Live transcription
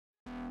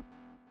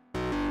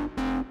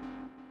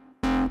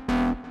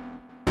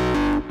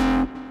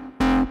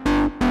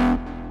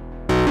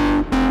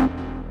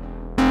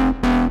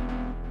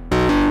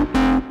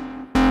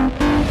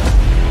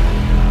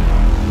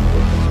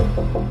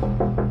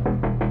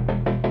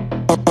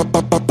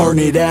burn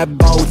it at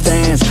both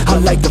ends. I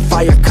like the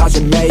fire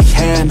causing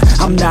mayhem.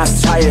 I'm not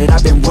tired,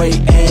 I've been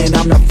waiting,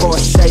 I'm not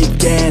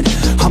forsaken.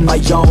 I'm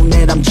my own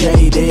and I'm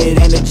jaded.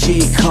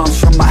 Energy comes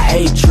from my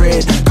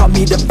hatred. Call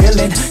me the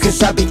villain,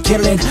 cause I be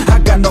killing. I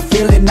got no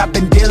feeling, I've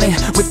been dealing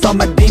with all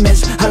my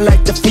demons. I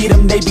like to feed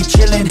them, they be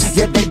chilling,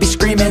 yeah they be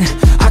screaming.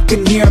 I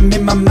can hear them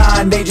in my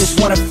mind, they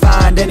just wanna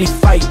find any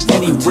fight,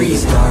 any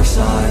reason. To the dark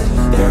side,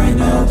 there ain't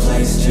no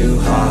place to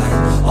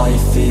hide. All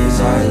your fears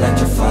are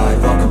electrified.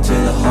 Welcome to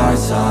the hard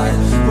side,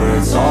 where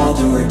it's all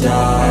do or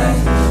die.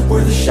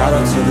 We're the shadow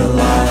to the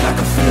light. I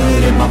can feel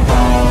it in my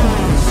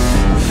bones.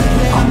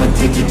 I'm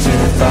addicted to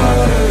the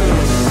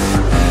thirst.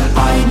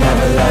 I ain't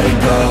never letting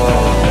go,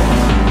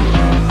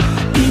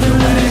 even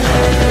when it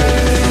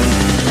hurts.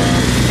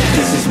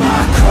 This is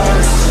my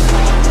curse.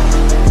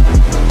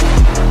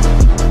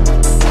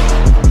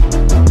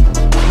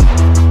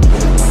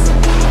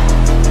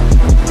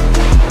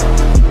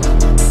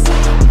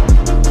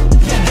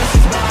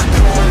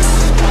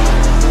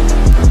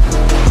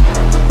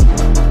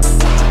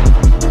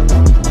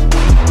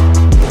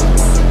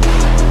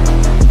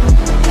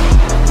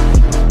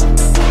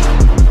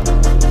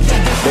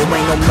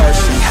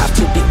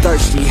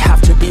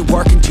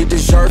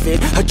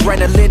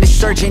 Adrenaline is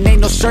surging,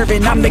 ain't no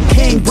serving. I'm the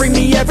king, bring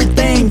me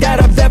everything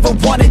that I've ever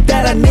wanted,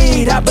 that I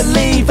need. I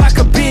believe I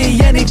could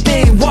be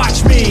anything,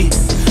 watch me.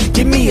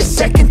 Give me a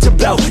second to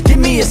blow, give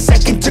me a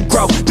second to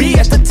grow. Be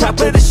at the top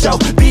of the show,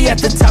 be at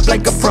the top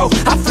like a pro.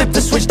 I flip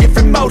the switch,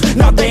 different mode,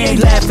 no they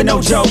ain't laughing,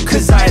 no joke.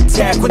 Cause I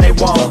attack when they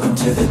won't. Welcome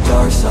to the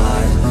dark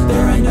side,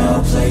 there ain't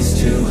no place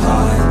to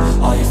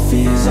hide. All your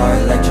fears are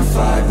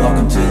electrified.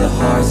 Welcome to the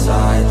hard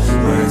side,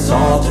 where it's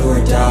all do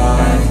or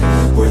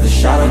die. We're the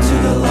shadow to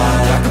the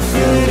light. I can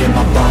feel it in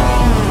my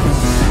bones.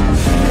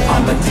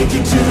 I'm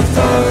addicted to the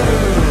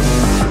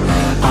thirst.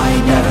 I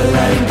ain't never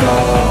letting go,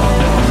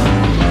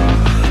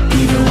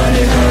 even when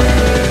it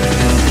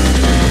hurts.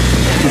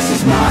 This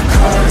is my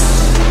curse.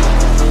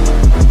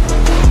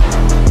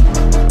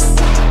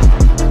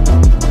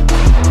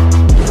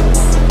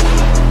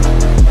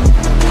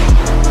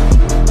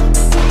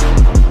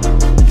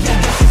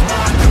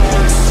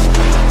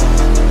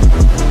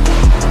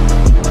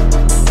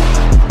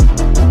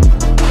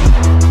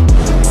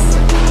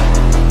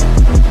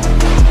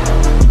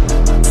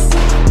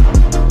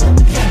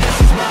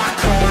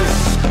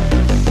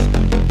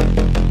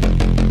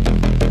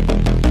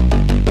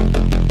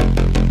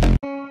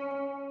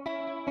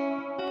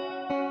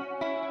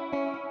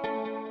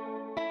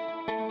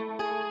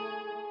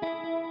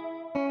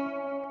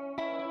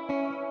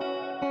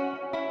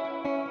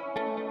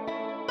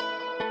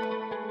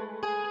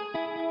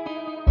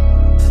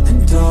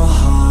 I'll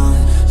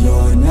haunt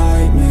your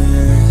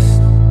nightmares.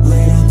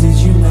 Little did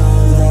you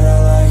know that I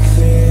like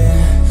fear.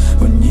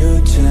 When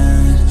you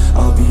turn,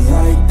 I'll be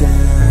right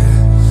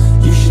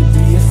there. You should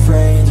be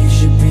afraid, you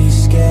should be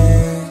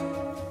scared.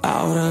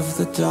 Out of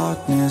the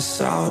darkness,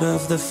 out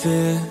of the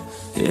fear,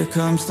 here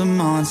comes the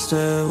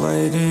monster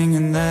waiting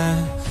in there.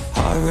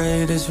 Heart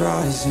rate is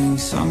rising,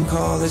 some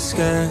call it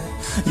scared.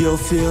 You'll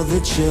feel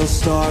the chill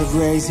start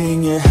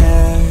raising your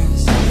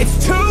hairs.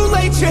 It's too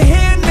late, you're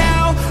here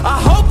now. I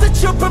hope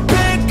that you're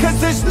prepared, cause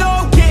there's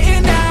no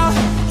getting out.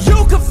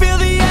 You can feel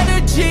the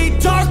energy,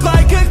 dark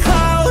like a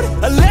cloud.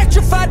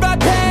 Electrified by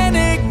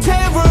panic,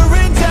 terror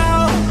and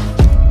doubt.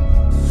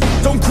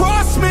 Don't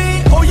cross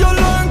me or you'll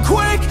learn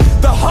quick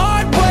the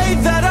hard way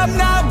that I'm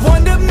not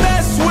one to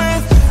mess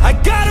with. I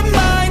got a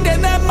mind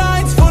and that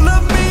mind's full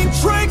of mean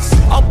tricks.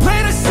 I'll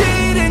plant a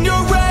seed in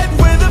your head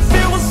where the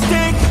fear will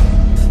stick.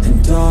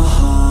 And I'll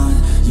haunt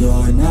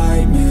your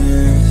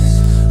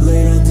nightmares.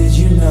 Little did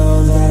you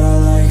know that I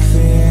like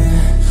fear.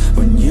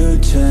 When you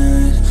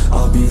turn,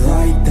 I'll be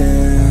right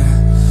there.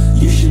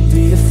 You should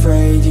be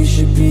afraid, you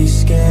should be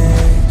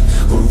scared.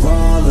 We're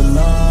all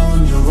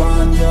alone, you're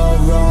on your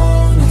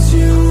own. It's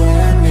you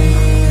and me,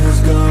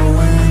 who's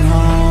going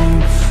home?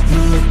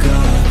 Look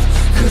up,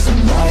 cause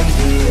I'm right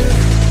here.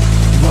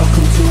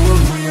 Welcome to a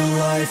real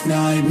life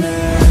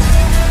nightmare.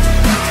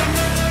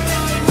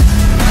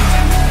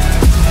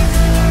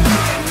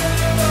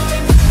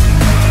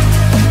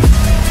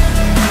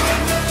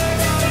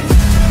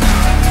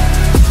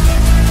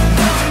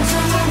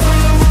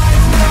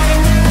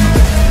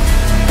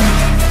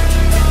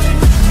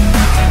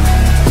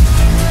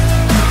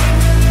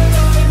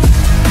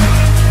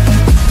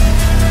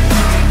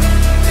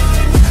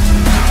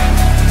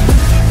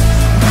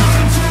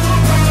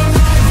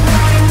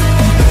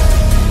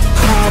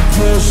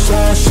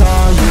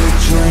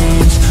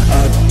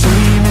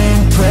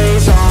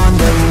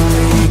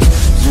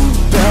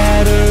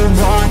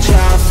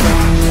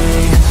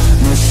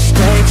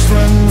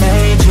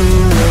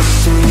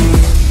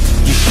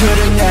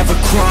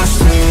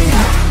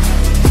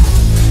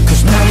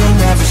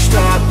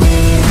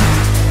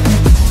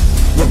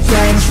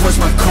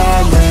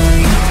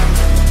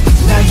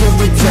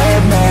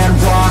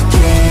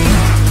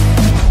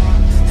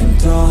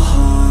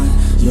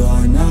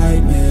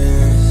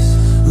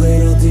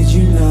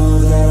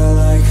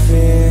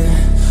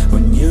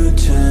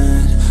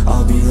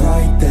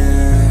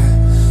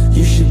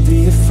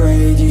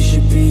 afraid, you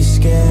should be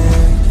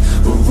scared.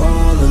 We're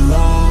all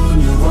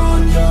alone, you're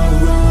on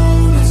your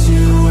own. It's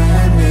you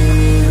and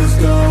me, who's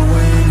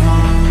going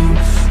home?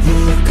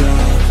 Look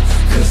up,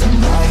 'cause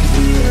I'm right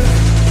here.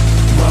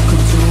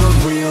 Welcome to a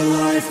real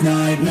life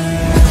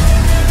nightmare.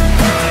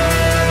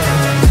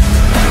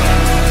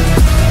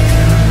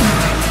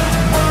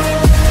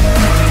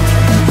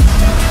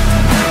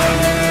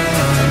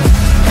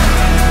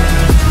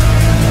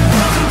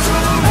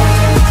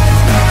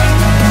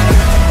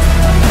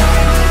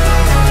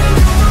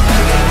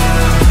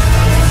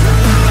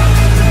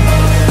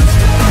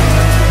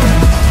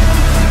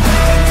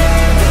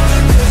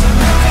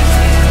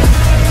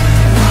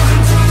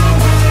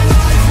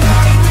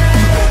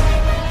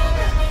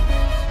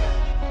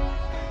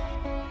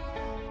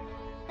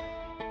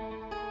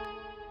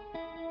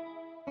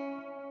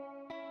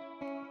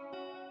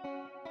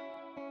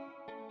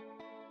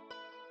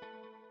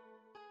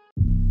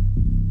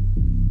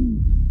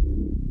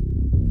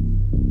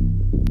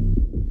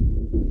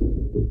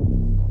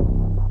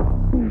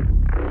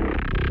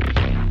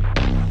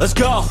 Let's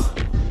go.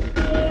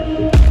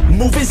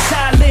 Moving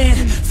silent,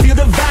 feel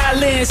the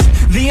violence,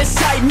 the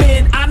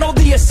excitement, I know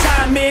the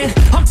assignment.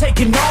 I'm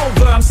taking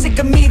over, I'm sick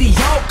of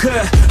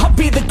mediocre. I'll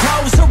be the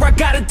closer, I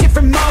got a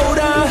different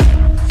motor.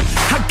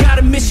 I got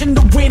a mission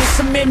to win it,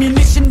 some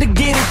ammunition to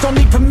get it. Don't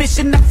need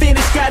permission to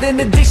finish, got an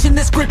addiction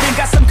that's gripping.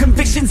 Got some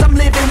convictions I'm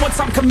living, once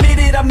I'm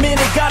committed I'm in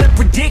it. Got a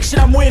prediction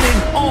I'm winning,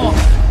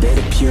 They're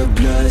the pure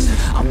bloods,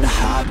 I'm the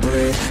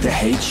hybrid. They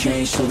hate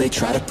change, so they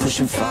try to push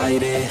and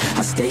fight it.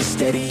 I stay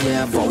steady,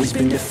 yeah, I've always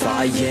been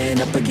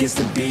defiant. Up against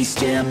the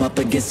beast, yeah, I'm up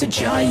against a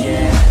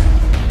giant.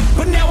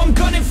 But now I'm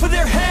gunning for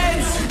their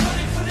heads,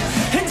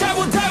 and I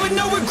will die with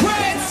no regret.